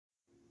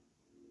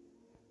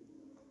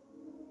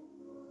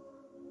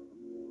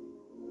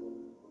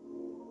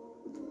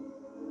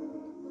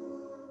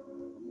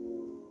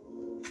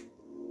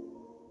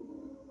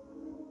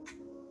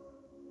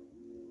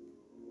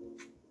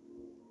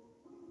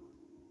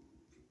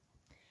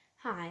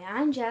Hi,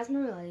 I'm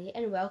Jasmine Lilly,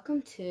 and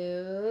welcome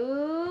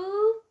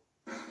to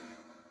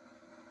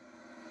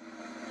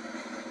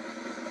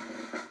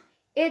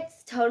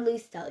It's Totally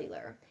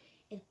Cellular.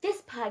 In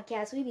this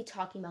podcast, we'll be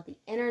talking about the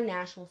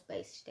International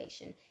Space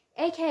Station,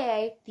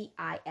 aka the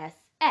ISS.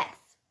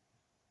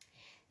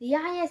 The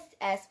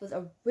ISS was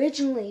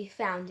originally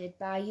founded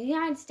by the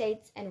United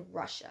States and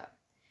Russia.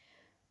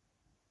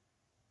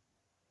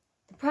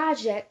 The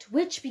project,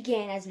 which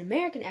began as an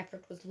American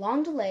effort, was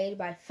long delayed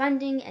by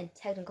funding and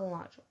technological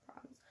problems.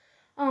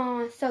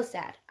 Aw, so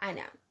sad, I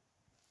know.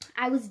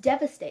 I was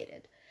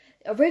devastated.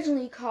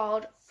 Originally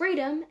called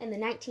Freedom in the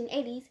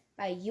 1980s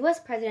by U.S.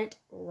 President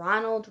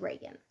Ronald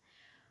Reagan,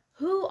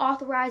 who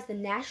authorized the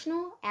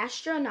National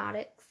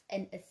Astronautics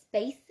and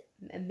Space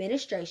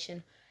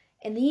Administration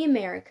in the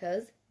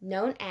Americas,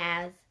 known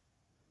as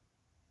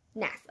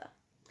NASA.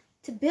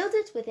 To build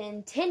it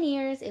within 10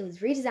 years, it was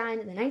redesigned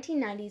in the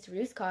 1990s to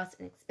reduce costs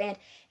and expand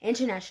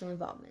international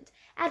involvement,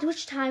 at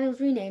which time it was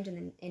renamed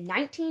in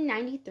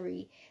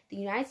 1993. The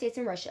United States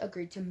and Russia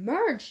agreed to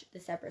merge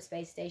the separate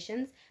space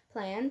stations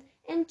planned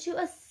into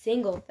a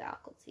single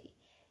faculty,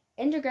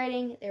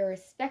 integrating their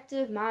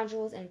respective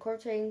modules and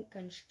incorporating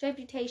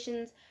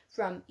contributions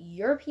from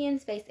European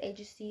Space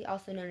Agency,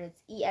 also known as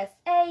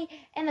ESA,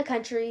 and the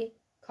country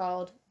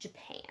called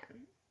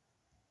Japan.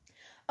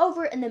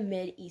 Over in the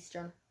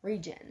Mid-Eastern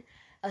region,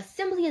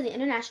 assembly of the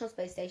International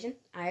Space Station,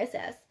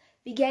 ISS,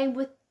 began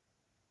with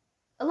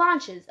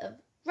launches of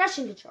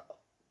Russian-controlled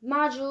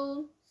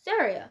module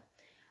Surya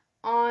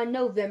on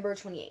November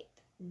 28,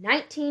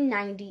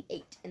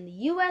 1998, and the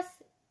U.S.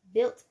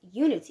 built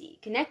Unity,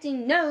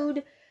 connecting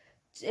node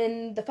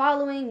in the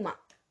following month,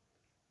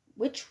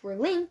 which were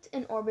linked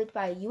in orbit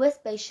by U.S.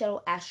 space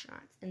shuttle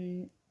astronauts.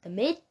 In the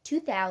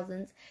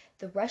mid-2000s,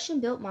 the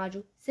Russian-built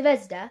module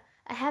Zvezda,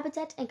 a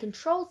habitat and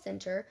control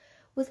center,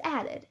 was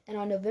added, and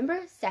on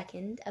November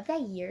 2nd of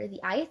that year, the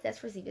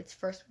ISS received its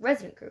first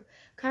resident crew,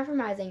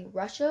 comprising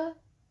Russian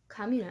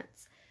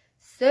cosmonauts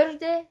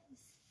Sergei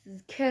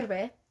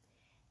Skripal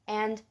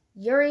and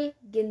Yuri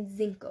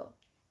Genzhenko,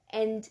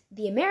 and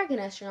the American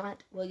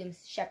astronaut William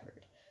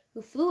Shepard,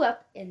 who flew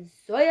up in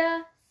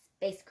Soyuz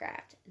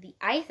spacecraft. The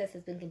ISS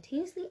has been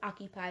continuously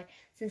occupied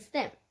since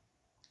then.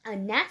 A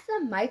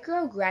NASA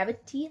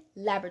microgravity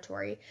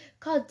laboratory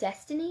called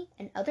Destiny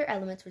and other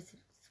elements were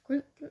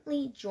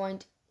frequently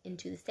joined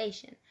into the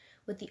station,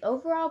 with the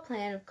overall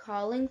plan of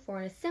calling for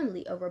an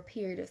assembly over a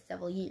period of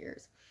several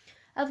years,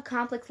 of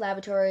complex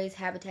laboratories,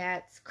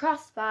 habitats,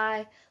 crossed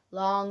by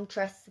long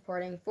trusses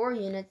supporting 4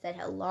 units that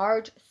held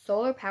large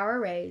solar power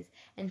arrays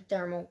and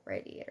thermal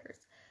radiators.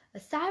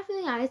 Aside from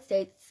the United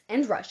States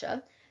and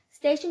Russia,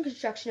 station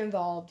construction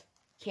involved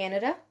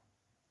Canada,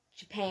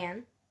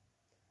 Japan,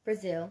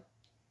 Brazil,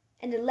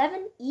 and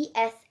 11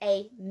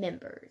 ESA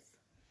members.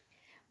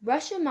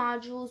 Russian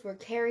modules were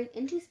carried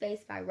into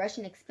space by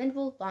Russian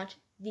expendable launch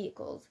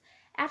vehicles,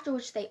 after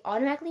which they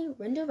automatically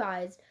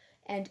randomized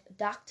and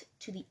docked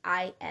to the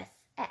ISS.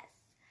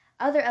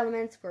 Other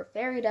elements were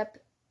ferried up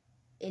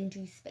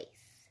into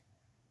space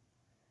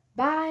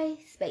by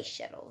space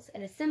shuttles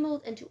and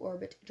assembled into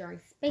orbit during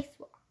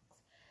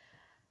spacewalks.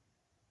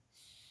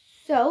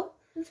 So,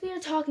 since we are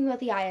talking about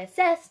the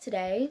ISS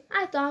today,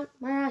 I thought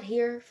why not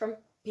hear from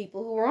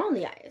people who were on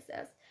the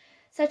ISS,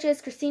 such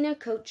as Christina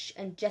Koch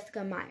and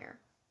Jessica Meyer.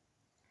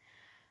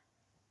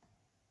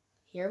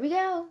 Here we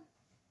go.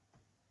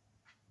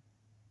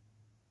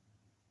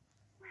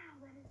 Wow,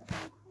 that is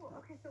so cool.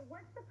 Okay, so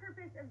what's the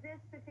purpose of this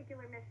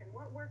particular mission?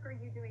 What work are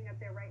you doing up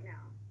there right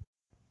now?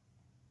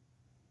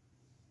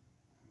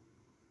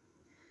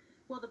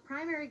 Well, the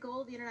primary goal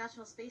of the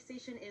International Space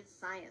Station is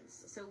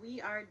science. So we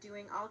are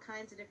doing all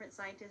kinds of different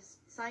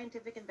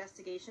scientific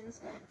investigations,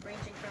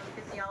 ranging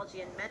from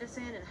physiology and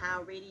medicine and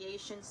how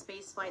radiation,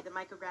 spaceflight, the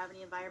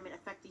microgravity environment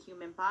affect the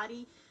human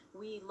body.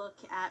 We look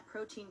at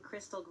protein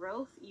crystal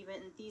growth.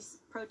 Even these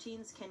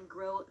proteins can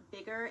grow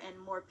bigger and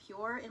more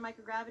pure in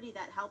microgravity.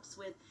 That helps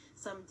with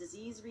some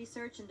disease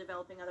research and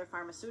developing other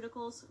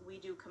pharmaceuticals. We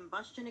do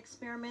combustion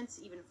experiments.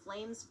 Even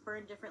flames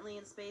burn differently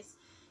in space.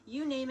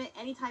 You name it,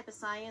 any type of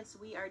science,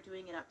 we are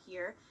doing it up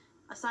here.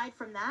 Aside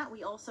from that,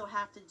 we also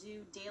have to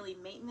do daily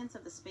maintenance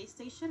of the space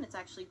station. It's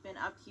actually been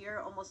up here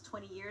almost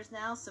 20 years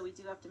now, so we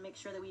do have to make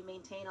sure that we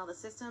maintain all the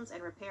systems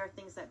and repair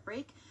things that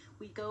break.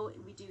 We do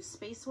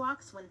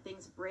spacewalks when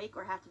things break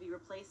or have to be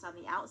replaced on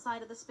the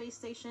outside of the space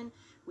station.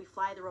 We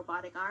fly the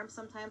robotic arms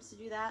sometimes to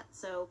do that.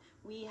 So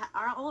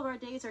all of our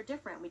days are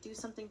different. We do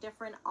something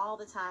different all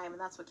the time,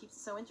 and that's what keeps it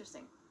so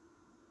interesting.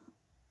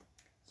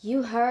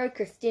 You heard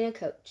Christina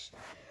Koch.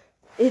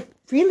 It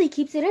really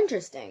keeps it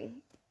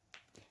interesting.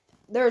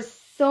 There's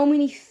so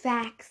many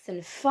facts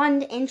and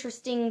fun,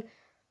 interesting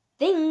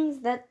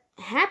things that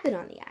happen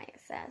on the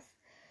ISS. I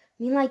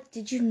mean, like,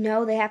 did you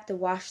know they have to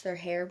wash their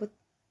hair with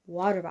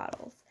water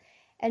bottles?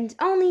 And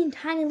only in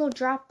tiny little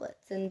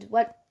droplets and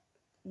what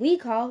we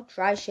call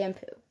dry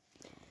shampoo.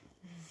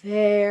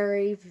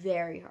 Very,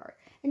 very hard.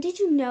 And did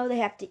you know they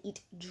have to eat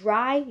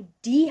dry,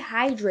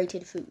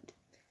 dehydrated food?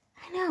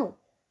 I know.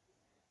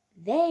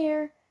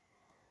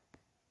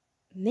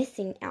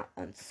 missing out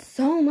on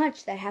so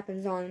much that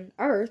happens on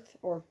Earth,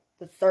 or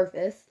the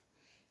surface.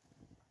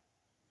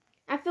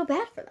 I feel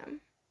bad for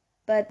them.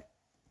 But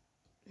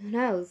who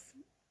knows?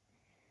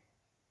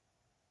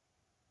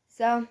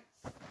 So,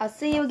 I'll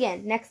see you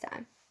again next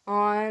time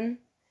on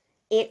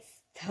It's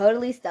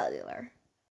Totally Cellular.